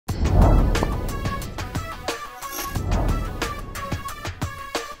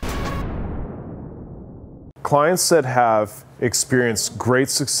clients that have experienced great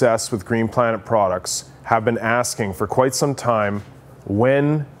success with Green Planet products have been asking for quite some time,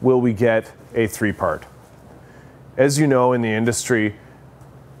 when will we get a 3-part? As you know, in the industry,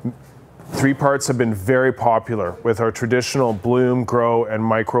 3-parts have been very popular with our traditional bloom, grow, and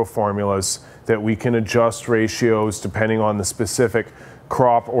micro formulas that we can adjust ratios depending on the specific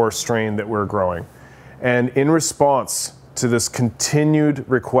crop or strain that we're growing. And in response to this continued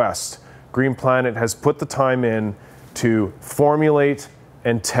request, Green Planet has put the time in to formulate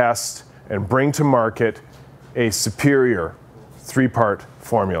and test and bring to market a superior 3-part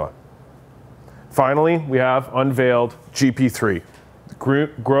formula. Finally, we have unveiled GP3,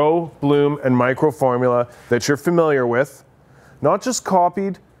 grow, bloom, and micro formula that you're familiar with, not just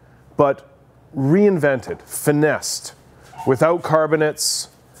copied, but reinvented, finessed, without carbonates,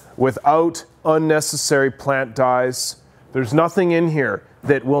 without unnecessary plant dyes. There's nothing in here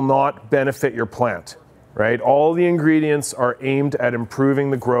that will not benefit your plant, right? All the ingredients are aimed at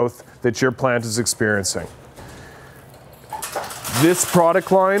improving the growth that your plant is experiencing. This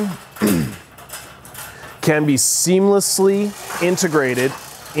product line can be seamlessly integrated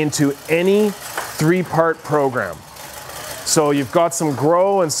into any 3-part program. So you've got some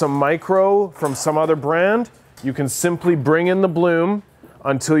grow and some micro from some other brand. You can simply bring in the bloom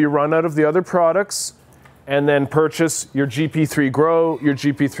until you run out of the other products, and then purchase your GP3 grow, your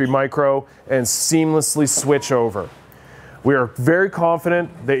GP3 micro, and seamlessly switch over. We are very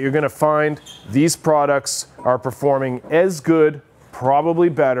confident that you're going to find these products are performing as good, probably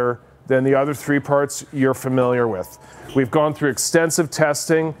better, than the other 3-parts you're familiar with. We've gone through extensive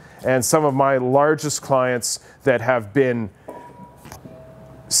testing, and some of my largest clients that have been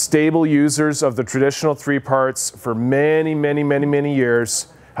stable users of the traditional 3-parts for many, many, many, many years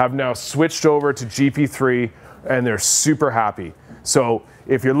have now switched over to GP3, and they're super happy. So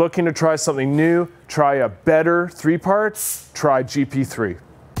if you're looking to try something new, try a better 3-part, try GP3.